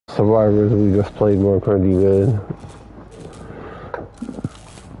Survivors we just played were pretty good.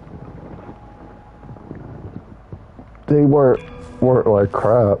 They weren't like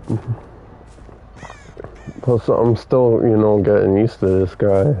crap. Plus, I'm still, you know, getting used to this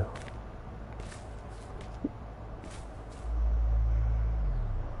guy.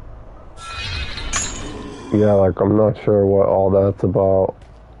 Yeah, like, I'm not sure what all that's about.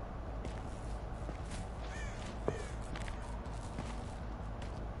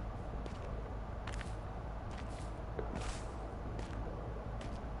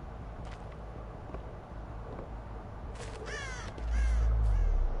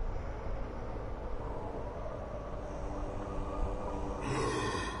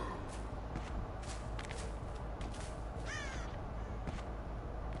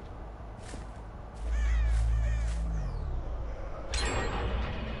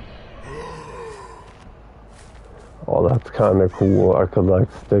 Oh, that's kind of cool. I could, like,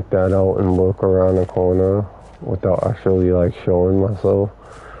 stick that out and look around the corner without actually, like, showing myself.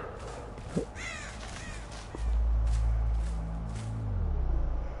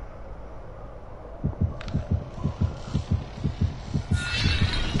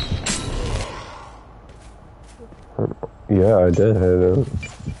 Yeah, I did hit him.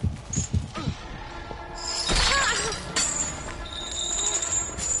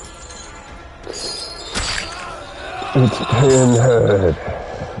 It's Pinhead.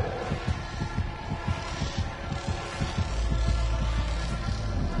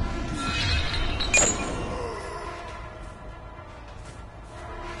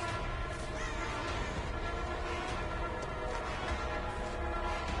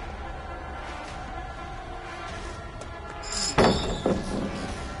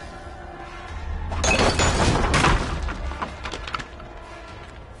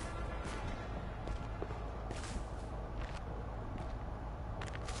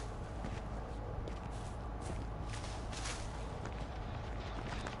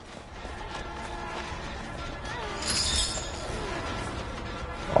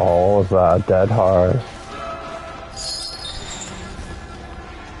 Oh, is that a dead horse?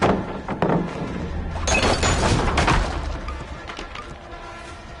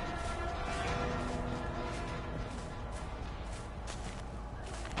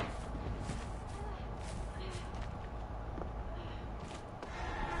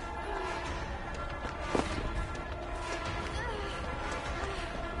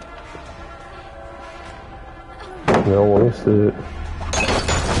 Don't waste it.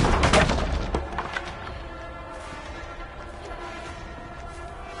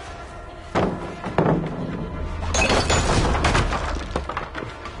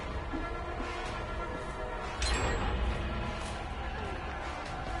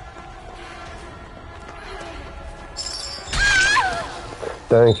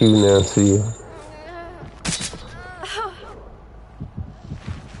 Thank you, Nancy.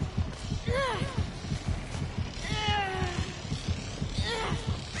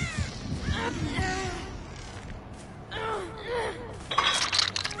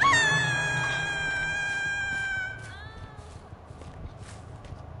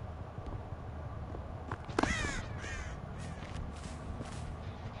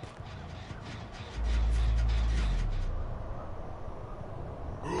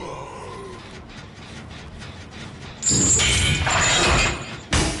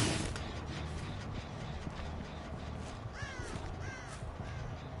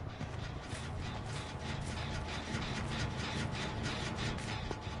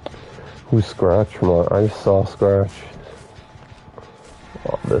 Who scratched my? I saw Scratch.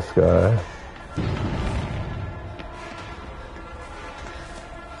 Oh, this guy.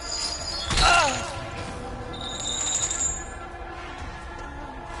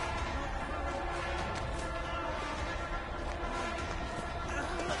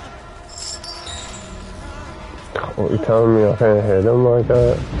 Oh, you telling me I can't hit him like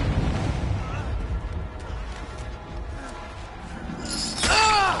that?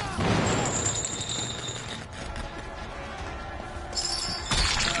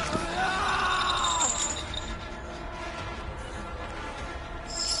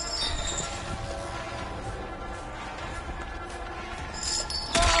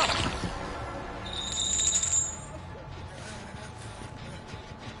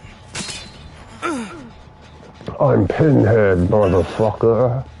 I'm Pinhead,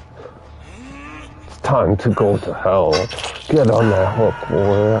 motherfucker. It's time to go to hell. Get on that hook,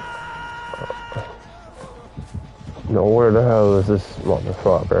 boy. No, where the hell is this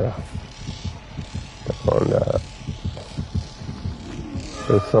motherfucker? Get on that.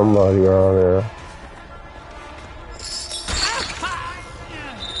 There's somebody around there.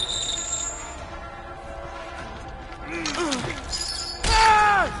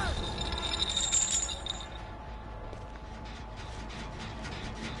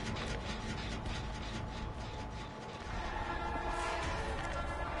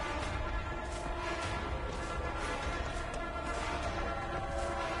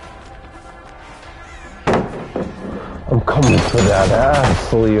 coming for that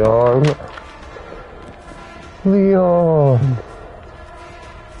ass, Leon. Leon.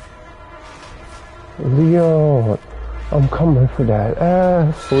 Leon. I'm coming for that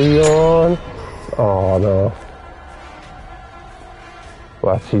ass, Leon. Oh no.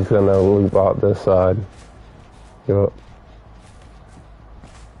 Watch, he's gonna loop out this side. Yup.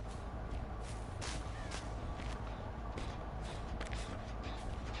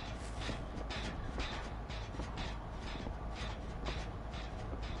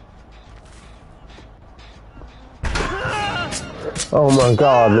 Oh my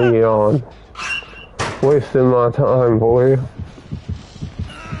god, Leon. Wasting my time, boy.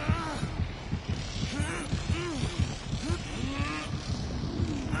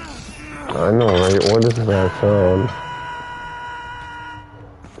 I know, right? What does that sound?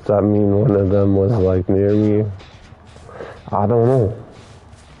 Does that mean one of them was like near me? I don't know.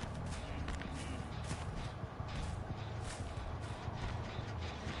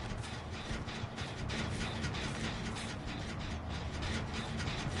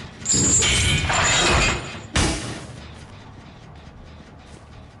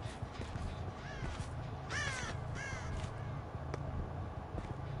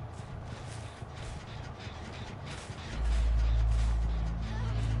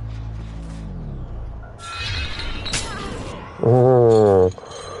 Oh,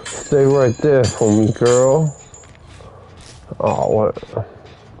 stay right there for me, girl. Oh, what?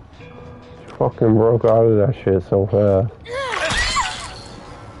 She fucking broke out of that shit so fast.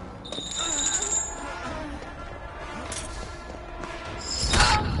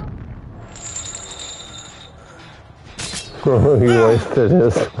 He wasted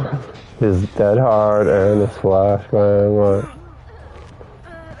his dead hard and his flashbang. Like.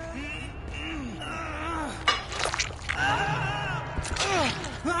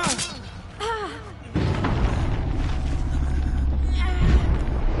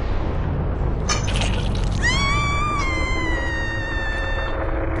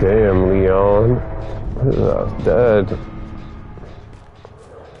 Damn, Leon. His ass dead.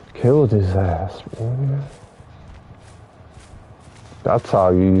 Killed his ass, man. That's how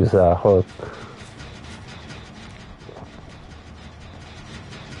you use that hook.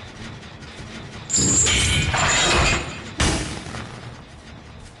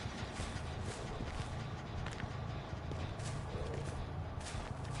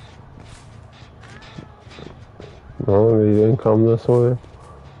 No, they didn't come this way.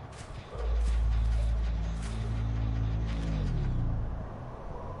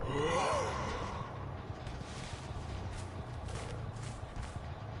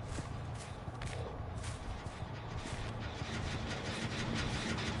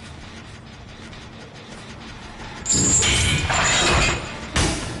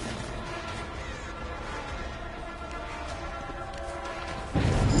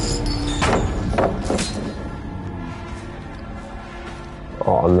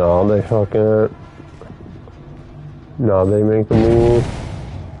 Oh no, they fucking... No, they make a move.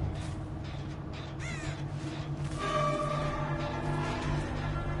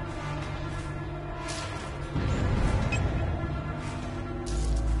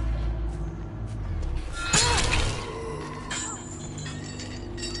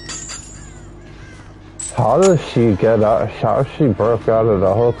 How does she get out? How she broke out of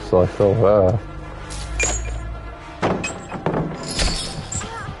the hooks like so fast?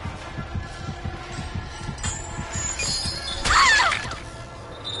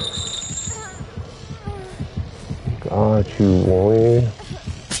 Got you, boy.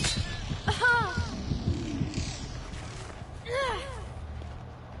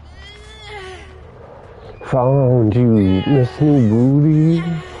 Found you, Miss New Booty.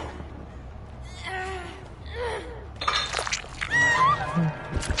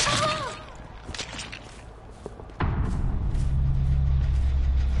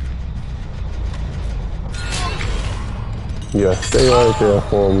 Yeah, stay right there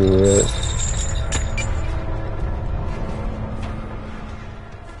for me, man.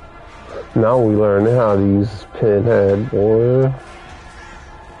 Now we learn how to use Pinhead, boy.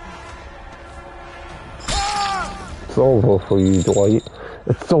 It's over for you, Dwight.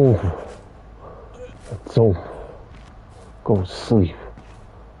 It's over. It's over. Go to sleep.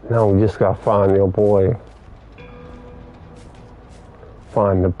 Now we just gotta find your boy.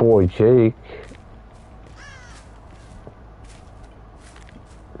 Find the boy Jake.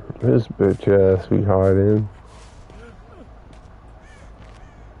 This bitch ass be hiding.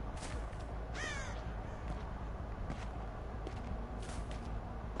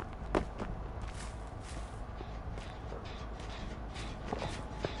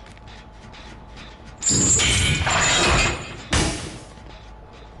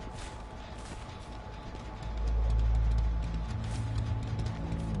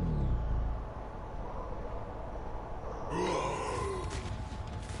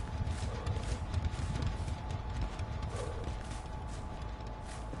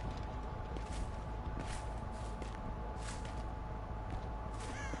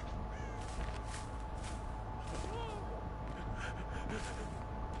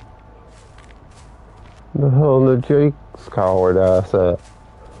 The hell did Jake's coward ass at?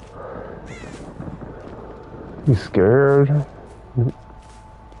 You scared?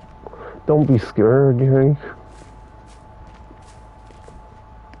 Don't be scared, Jake.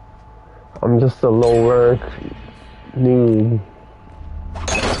 I'm just a low rank noob.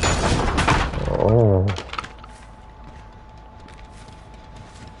 Oh.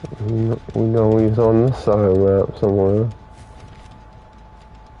 We know he's on this side of the map somewhere.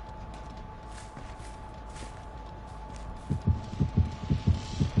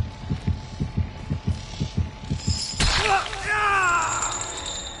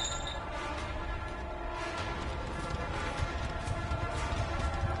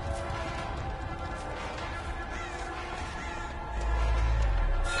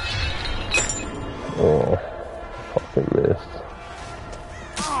 Oh, fucking missed.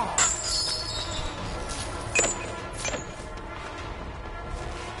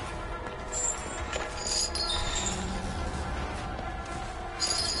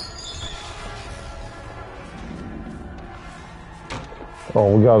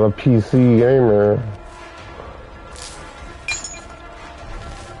 Oh, we got a PC gamer.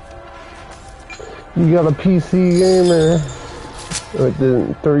 You got a PC gamer with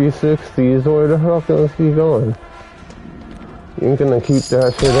the 360s. Where the hell can this be going? You ain't gonna keep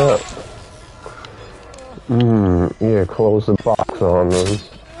that shit up. Yeah, close the box on them.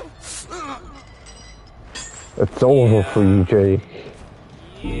 It's over for you, Jake.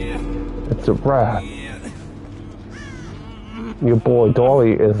 It's a wrap. Your boy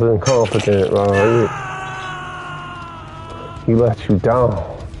Dolly is incompetent, right? He let you down.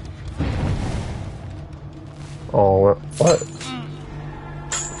 Oh, what?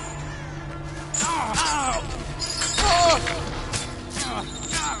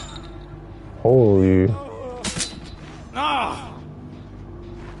 Holy.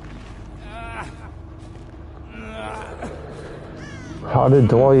 How did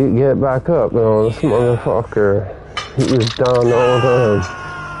Dwight get back up? No, this motherfucker. He was down the whole time.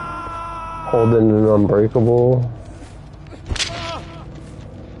 Holding an unbreakable.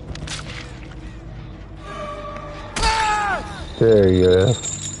 There you go.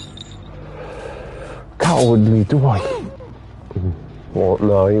 Cowardly Dwight. Well,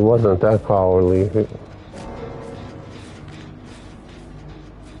 no, he wasn't that cowardly.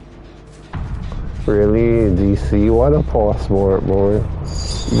 Really? DC? What a passport, boy.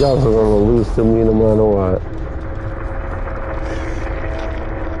 You guys are gonna lose to me no matter what.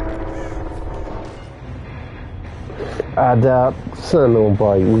 Adapt,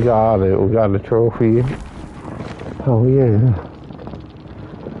 Cenobite. We got it. We got a trophy. Oh, yeah.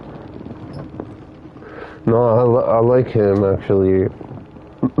 No, I like him, actually.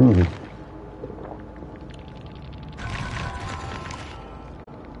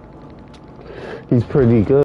 He's pretty good.